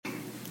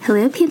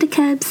Hello, Panda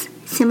Cubs!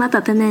 小马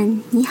宝贝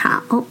们，你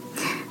好!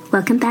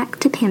 Welcome back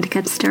to Panda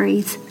Cub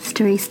Stories,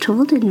 stories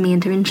told in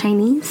Mandarin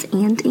Chinese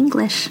and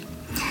English.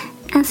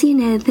 As you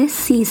know, this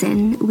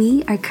season,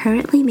 we are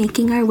currently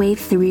making our way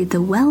through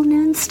the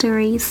well-known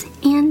stories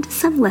and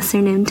some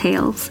lesser-known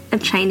tales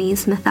of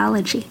Chinese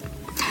mythology.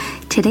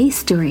 Today's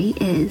story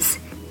is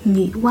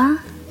女娲,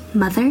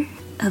 Mother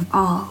of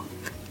All,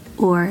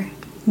 or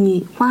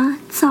女娲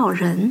造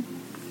人.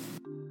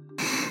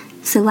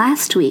 So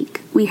last week,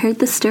 we heard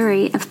the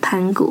story of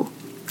Pangu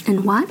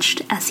and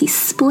watched as he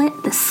split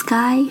the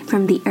sky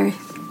from the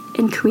earth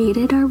and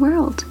created our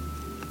world.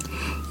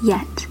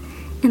 Yet,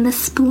 in the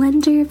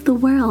splendor of the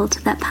world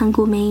that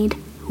Pangu made,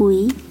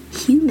 we,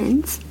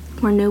 humans,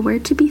 were nowhere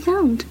to be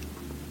found.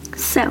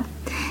 So,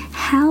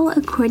 how,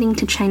 according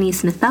to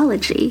Chinese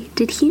mythology,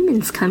 did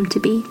humans come to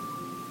be?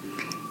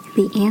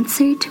 The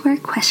answer to our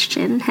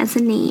question has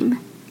a name,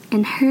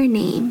 and her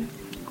name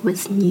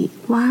was 女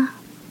娲.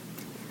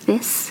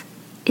 This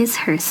is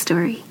her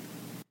story.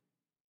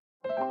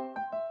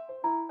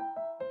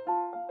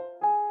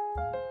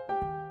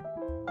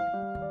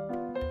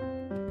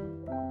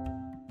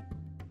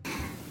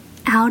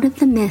 Out of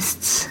the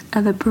mists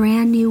of a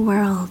brand new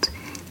world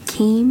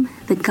came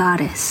the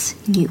goddess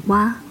女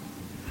娲.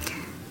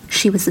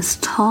 She was as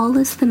tall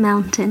as the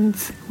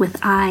mountains, with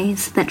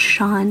eyes that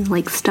shone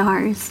like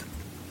stars.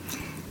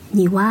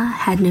 女娲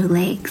had no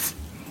legs.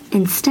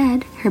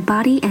 Instead, her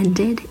body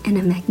ended in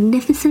a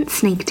magnificent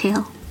snake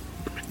tail.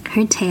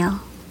 Her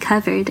tail,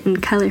 covered in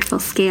colorful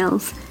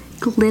scales,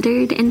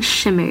 glittered and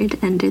shimmered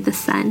under the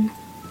sun.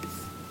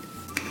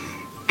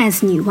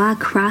 As 女娲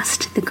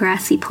crossed the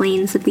grassy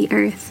plains of the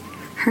earth,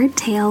 her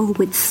tail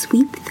would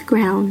sweep the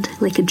ground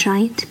like a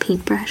giant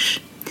paintbrush,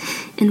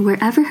 and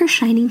wherever her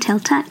shining tail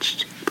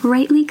touched,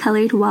 brightly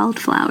colored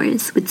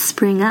wildflowers would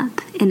spring up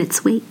in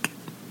its wake.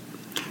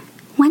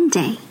 One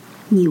day,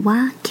 女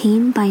娲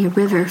came by a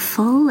river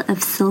full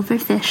of silver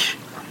fish.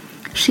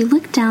 She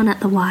looked down at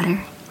the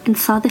water and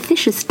saw the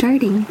fishes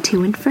darting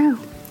to and fro,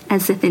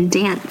 as if in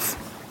dance.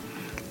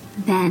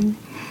 Then,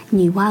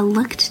 女娲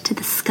looked to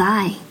the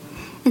sky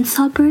and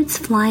saw birds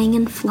flying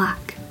in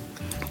flock.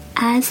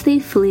 As they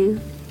flew,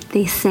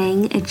 they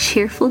sang a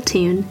cheerful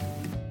tune.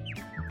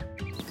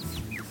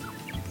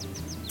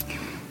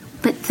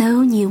 But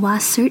though 女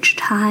娲searched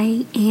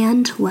high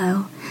and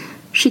low,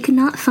 she could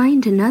not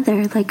find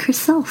another like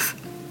herself.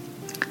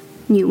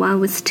 女娲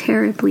was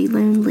terribly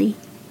lonely,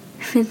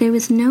 for there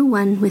was no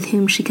one with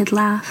whom she could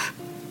laugh,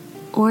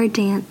 or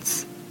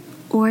dance,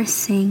 or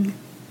sing.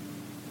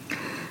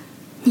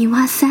 女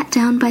娲sat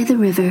down by the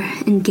river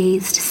and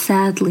gazed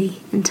sadly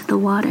into the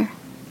water.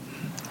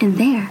 And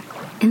there,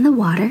 in the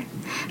water,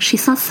 she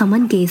saw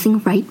someone gazing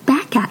right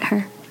back at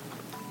her.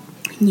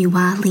 女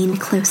娲leaned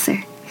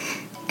closer,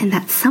 and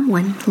that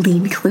someone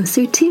leaned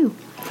closer too.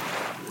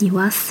 女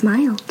娲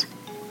smiled,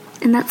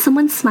 and that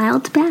someone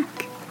smiled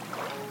back.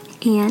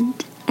 And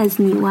as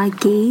女娲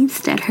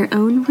gazed at her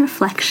own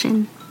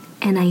reflection,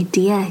 an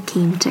idea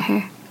came to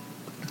her.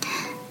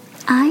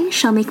 I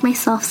shall make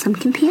myself some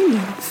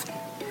companions.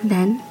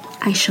 Then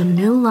I shall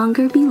no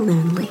longer be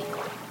lonely.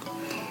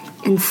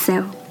 And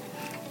so,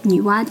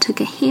 女娲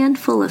took a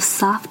handful of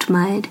soft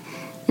mud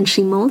and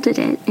she molded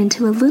it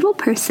into a little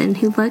person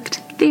who looked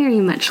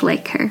very much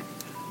like her,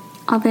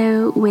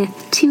 although with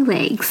 2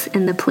 legs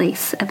in the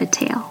place of a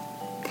tail.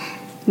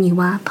 女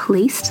娲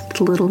placed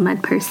the little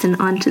mud person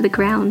onto the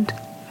ground,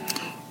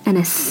 and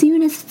as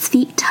soon as its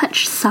feet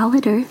touched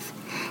solid earth,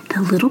 the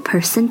little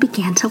person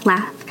began to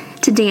laugh,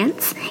 to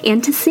dance,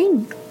 and to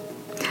sing.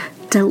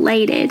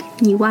 Delighted,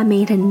 女娲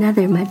made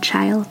another mud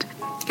child,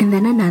 and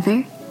then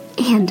another,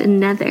 and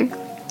another.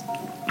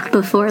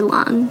 Before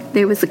long,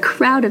 there was a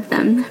crowd of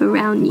them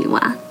around 女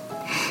娲.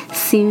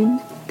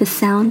 Soon, the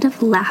sound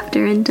of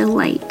laughter and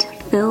delight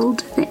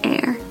filled the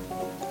air.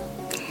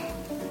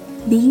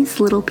 These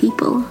little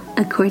people,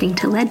 according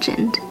to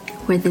legend,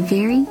 were the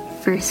very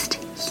first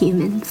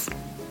humans.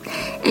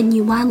 And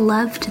女娲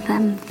loved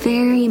them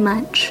very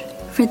much,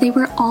 for they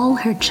were all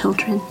her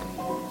children.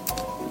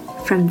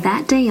 From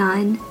that day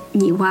on,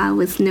 女娲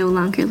was no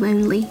longer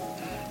lonely,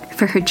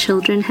 for her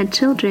children had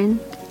children,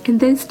 and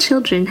those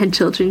children had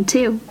children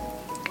too.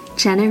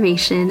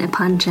 Generation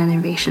upon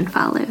generation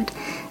followed,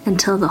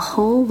 until the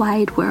whole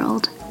wide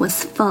world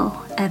was full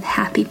of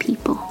happy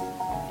people.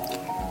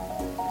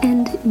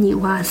 And 女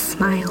娲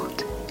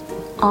smiled.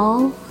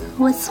 All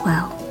was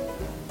well.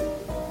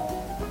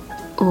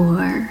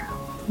 Or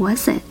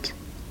was it?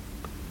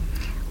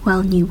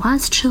 While 女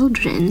娲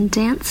children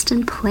danced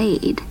and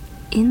played,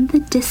 in the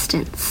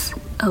distance,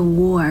 a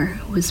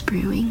war was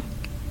brewing.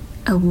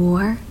 A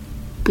war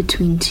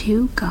between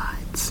 2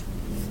 gods.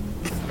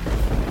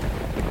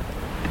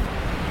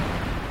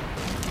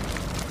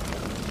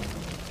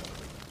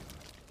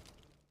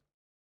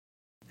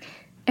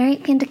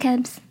 Alright, Panda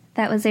Cubs,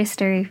 that was our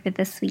story for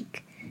this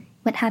week.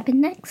 What happened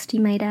next, you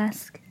might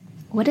ask?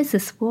 What is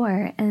this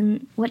war,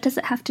 and what does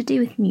it have to do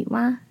with 女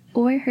娲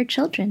or her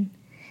children?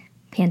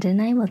 Panda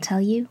and I will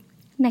tell you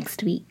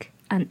next week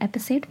on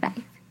episode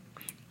 5.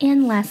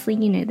 And lastly,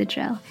 you know the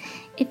drill.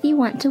 If you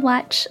want to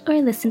watch or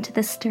listen to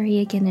the story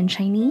again in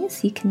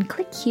Chinese, you can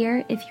click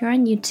here if you're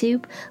on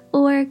YouTube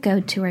or go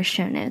to our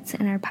show notes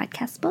in our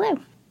podcast below.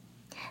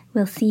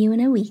 We'll see you in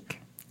a week.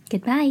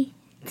 Goodbye.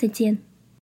 再见.